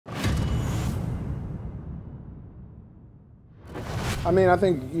I mean, I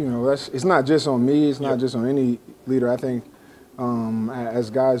think, it's not just on me. It's not just on any leader. I think as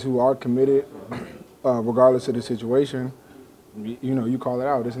guys who are committed, regardless of the situation, you call it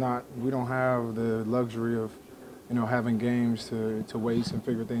out. It's not, we don't have the luxury of, having games to waste and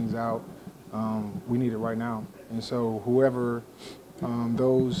figure things out. We need it right now. And so whoever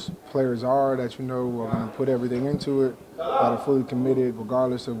those players are that are going to put everything into it, that are fully committed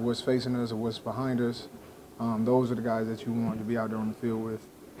regardless of what's facing us or what's behind us, those are the guys that you want to be out there on the field with.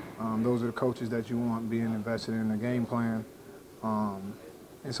 Those are the coaches that you want being invested in the game plan. And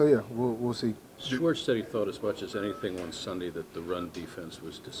so, yeah, we'll see. Schwartz said he thought as much as anything on Sunday that the run defense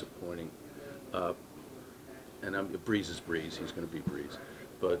was disappointing. And Breeze is Breeze. He's going to be Breeze.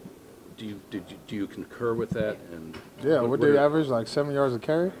 But do you concur with that? And yeah, what they average, like 7 yards a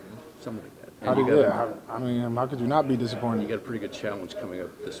carry? Something like that. How could you not be disappointed? You got a pretty good challenge coming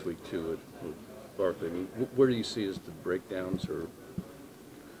up this week, too, with Barkley. I mean, where do you see as the breakdowns? Or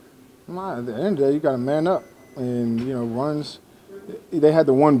at the end of the day, you got to man up. And, runs, they had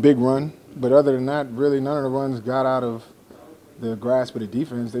the one big run. But other than that, really none of the runs got out of the grasp of the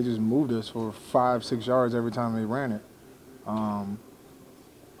defense. They just moved us for 5-6 yards every time they ran it.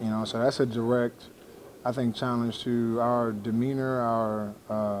 So that's a direct, I think, challenge to our demeanor,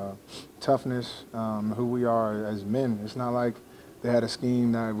 our toughness, who we are as men. It's not like they had a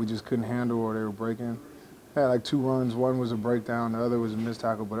scheme that we just couldn't handle or they were breaking. They had like 2 runs. One was a breakdown, the other was a missed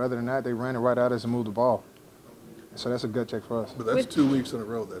tackle. But other than that, they ran it right at us and moved the ball. So that's a gut check for us. But that's 2 weeks in a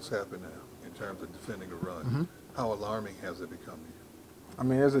row that's happened now in terms of defending the run. Mm-hmm. How alarming has it become to you? I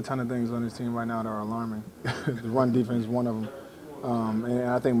mean, there's a ton of things on this team right now that are alarming. The run defense is one of them. And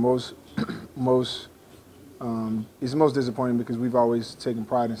I think it's most disappointing because we've always taken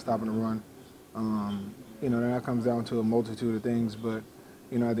pride in stopping the run. That comes down to a multitude of things. But,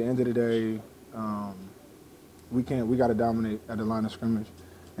 at the end of the day, we got to dominate at the line of scrimmage.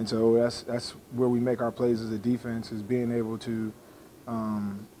 And so that's where we make our plays as a defense, is being able to,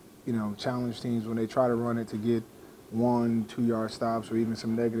 challenge teams when they try to run it to get 1-2 yard stops or even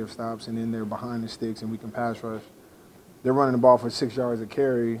some negative stops, and then they're behind the sticks and we can pass rush. They're running the ball for 6 yards a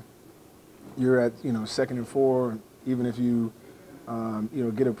carry. You're at, 2nd and 4. Even if you,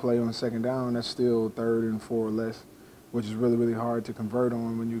 get a play on 2nd down, that's still 3rd and 4 or less, which is really, really hard to convert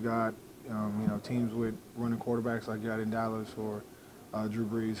on when you got, teams with running quarterbacks like you got in Dallas or Drew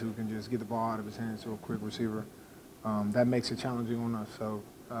Brees, who can just get the ball out of his hands to a quick receiver. That makes it challenging on us. So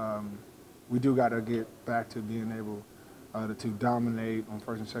we do got to get back to being able to dominate on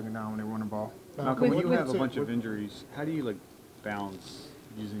 1st and 2nd down when they run the ball. Malcolm, when you have a bunch of injuries, how do you balance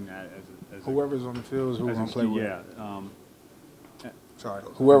using that as whoever's on the field is who we're going to play with. Yeah.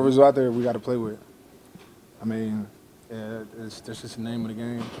 Whoever's out there, we got to play with. I mean, that's just the name of the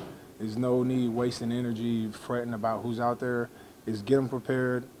game. There's no need wasting energy fretting about who's out there. Is get them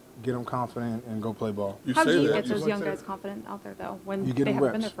prepared, get them confident, and go play ball. How do you get those young guys confident out there, though, when they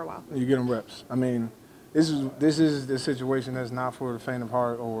haven't been there for a while? You get them reps. I mean, this is the situation that's not for the faint of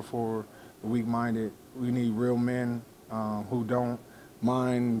heart or for the weak-minded. We need real men who don't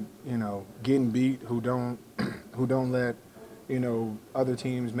mind, getting beat, who don't let, other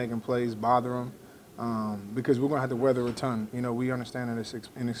teams making plays bother them, because we're going to have to weather a ton. We understand that it's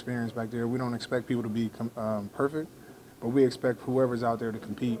inexperience back there. We don't expect people to be perfect. But we expect whoever's out there to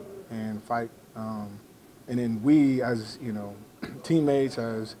compete and fight. And then we, as teammates,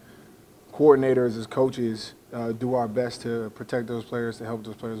 as coordinators, as coaches, do our best to protect those players, to help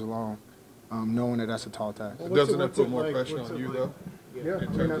those players along, knowing that that's a tall task. Doesn't that put more pressure on you, though? Yeah,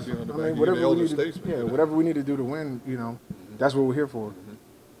 in terms of being on the back, whatever we need to do to win, that's what we're here for. Mm-hmm.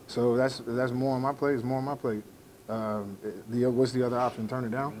 So that's more on my plate. It's more on my plate. What's the other option? Turn it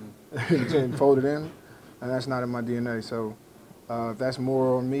down and fold it in. And that's not in my DNA. So if that's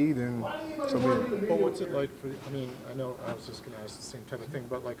more on me, then so be it. But what's it like for, I know I was just going to ask the same type of thing,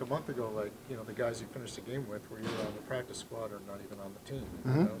 but like a month ago, the guys you finished the game with were either on the practice squad or not even on the team,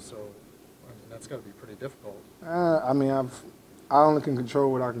 so that's got to be pretty difficult. I only can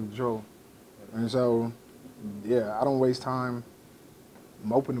control what I can control. And so, yeah, I don't waste time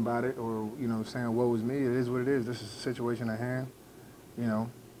moping about it or, saying woe is me. It is what it is. This is the situation at hand,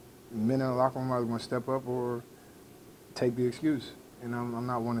 Men in the locker room are going to step up or take the excuse, and I'm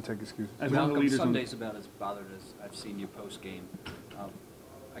not one to take excuses. Malcolm, Sunday's about as bothered as I've seen you post-game.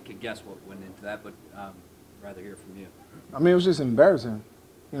 I could guess what went into that, but rather hear from you. It was just embarrassing,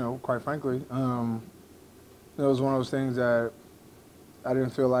 quite frankly. It was one of those things that I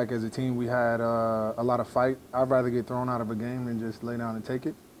didn't feel like as a team we had a lot of fight. I'd rather get thrown out of a game than just lay down and take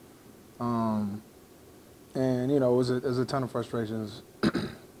it. And, it was a ton of frustrations.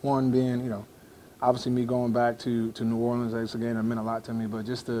 One being, obviously me going back to New Orleans, that's a game that meant a lot to me, but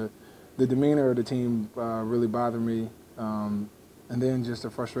just the demeanor of the team really bothered me. And then just the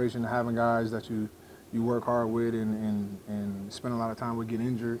frustration of having guys that you work hard with and spend a lot of time with get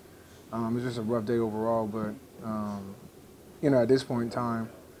injured. It's just a rough day overall, but, at this point in time,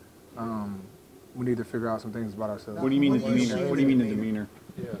 we need to figure out some things about ourselves. What do you mean the demeanor? What do you mean the demeanor?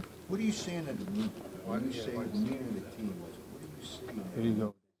 Yeah. What do you see in the demeanor? When you say the demeanor of the team, what do you see? Here you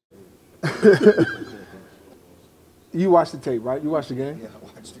go. You watched the tape, right? You watched the game? Yeah, I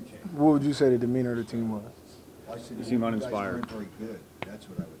watched the game. What would you say the demeanor of the team was? I said, You seem guys uninspired. weren't very good. That's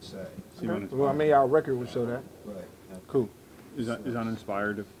what I would say. Well, I mean, our record would show that. Right. Cool. Is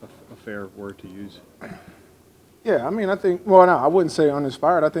uninspired a fair word to use? Yeah, I mean, I think, well, no, I wouldn't say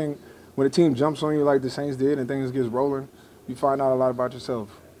uninspired. I think when a team jumps on you like the Saints did and things gets rolling, you find out a lot about yourself.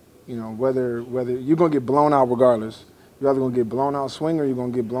 Whether you're going to get blown out regardless. You're either going to get blown out swinging or you're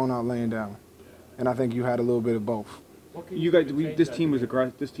going to get blown out laying down. And I think you had a little bit of both. You guys, this team was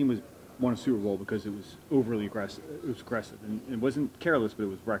aggressive. This team won a Super Bowl because it was overly aggressive. It was aggressive, and it wasn't careless, but it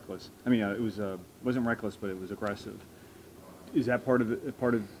was reckless. I mean, it wasn't reckless, but it was aggressive. Is that part of it?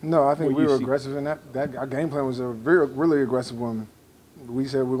 No, I think what we you were see? aggressive in that. Our game plan was a really aggressive one. We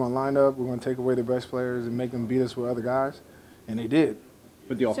said we're going to line up, we're going to take away the best players and make them beat us with other guys, and they did.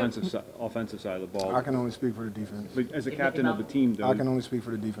 But the offensive side of the ball. I can only speak for the defense. But as a captain of the team, though, I can only speak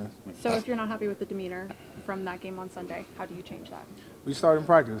for the defense. So if you're not happy with the demeanor from that game on Sunday, how do you change that? We start in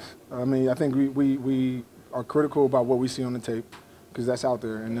practice. I mean, I think we are critical about what we see on the tape because that's out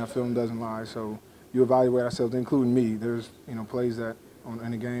there and that film doesn't lie. So you evaluate ourselves, including me. There's plays that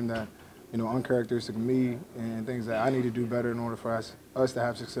in the game that uncharacteristic of me and things that I need to do better in order for us to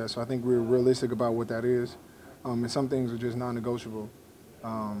have success. So I think we're realistic about what that is, and some things are just non-negotiable.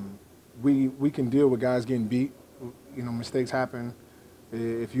 We can deal with guys getting beat. Mistakes happen.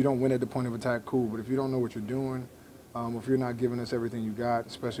 If you don't win at the point of attack, cool. But if you don't know what you're doing, if you're not giving us everything you got,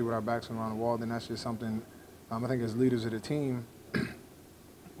 especially with our backs around the wall, then that's just something I think as leaders of the team,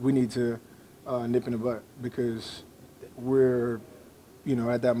 we need to nip in the butt because we're,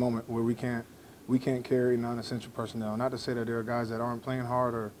 at that moment where we can't carry non-essential personnel. Not to say that there are guys that aren't playing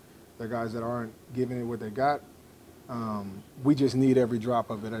hard or there are guys that aren't giving it what they got. We just need every drop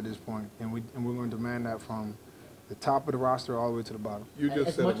of it at this point, and we're going to demand that from the top of the roster all the way to the bottom. You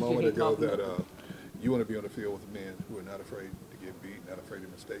just said a moment ago that you want to be on the field with men who are not afraid to get beat, not afraid to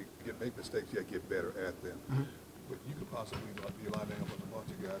make mistakes, yet get better at them. Mm-hmm. But you could possibly be lining up with a bunch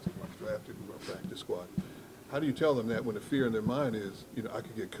of guys who weren't drafted, who are practice squad. How do you tell them that when the fear in their mind is, I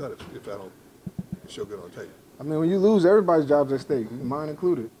could get cut if I don't show good on tape? I mean, when you lose, everybody's job's at stake, mine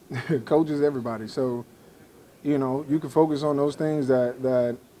included, coaches, everybody. So, you can focus on those things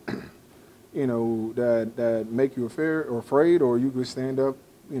that make you afraid, or you could stand up,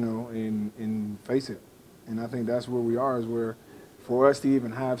 and face it. And I think that's where we are, is where for us to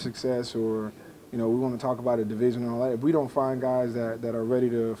even have success or, we want to talk about a division and all that, if we don't find guys that are ready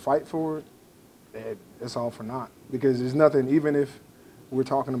to fight for it, it's all for naught. Because there's nothing, even if we're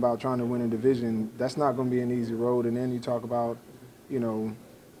talking about trying to win a division, that's not going to be an easy road. And then you talk about,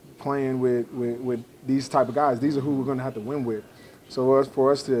 playing with these type of guys. These are who we're going to have to win with. So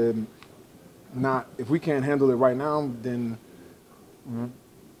for us to not, if we can't handle it right now, then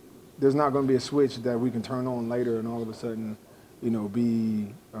there's not going to be a switch that we can turn on later and all of a sudden, be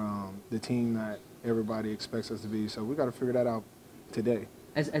the team that everybody expects us to be. So we got to figure that out today.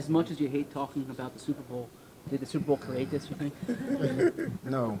 As much as you hate talking about the Super Bowl, did the Super Bowl create this, you think?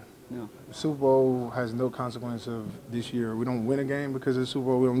 No. No. The Super Bowl has no consequence of this year. We don't win a game because of the Super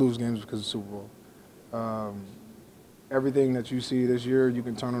Bowl. We don't lose games because of the Super Bowl. Everything that you see this year, you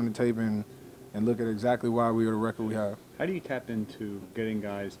can turn on the tape and look at exactly why we are the record we have. how do you tap into getting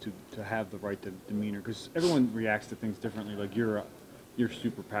guys to have the right demeanor? Because everyone reacts to things differently. Like you're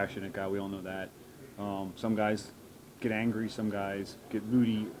super passionate guy. We all know that. Some guys get angry. Some guys get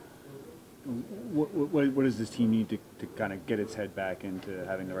moody. What does this team need to kind of get its head back into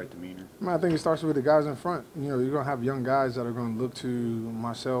having the right demeanor? I think it starts with the guys in front. You're going to have young guys that are going to look to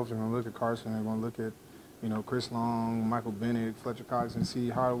myself. They're going to look at Carson. They're going to look at, Chris Long, Michael Bennett, Fletcher Cox, and see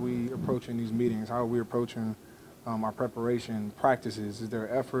how are we approaching these meetings? How are we approaching our preparation practices? Is there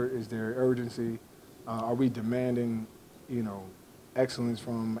effort? Is there urgency? Are we demanding, excellence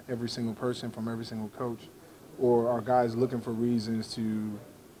from every single person, from every single coach? Or are guys looking for reasons to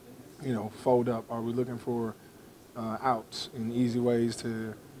fold up? Are we looking for outs and easy ways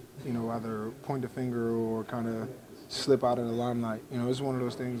to, either point the finger or kind of slip out of the limelight? It's one of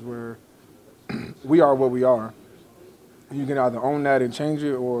those things where we are what we are. You can either own that and change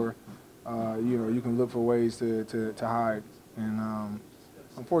it, or you can look for ways to hide. And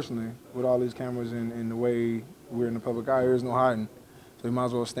unfortunately, with all these cameras and the way we're in the public eye, there's no hiding. So you might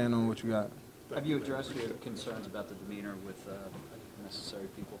as well stand on what you got. Have you addressed your concerns about the demeanor with necessary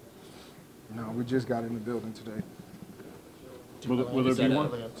people? No, we just got in the building today. Will there be one?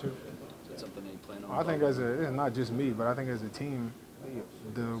 Is that something they plan on? I think it's not just me, but I think as a team,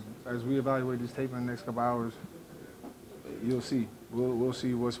 as we evaluate this tape in the next couple hours, you'll see. We'll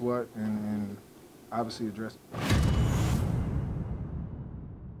see what's what and obviously address it.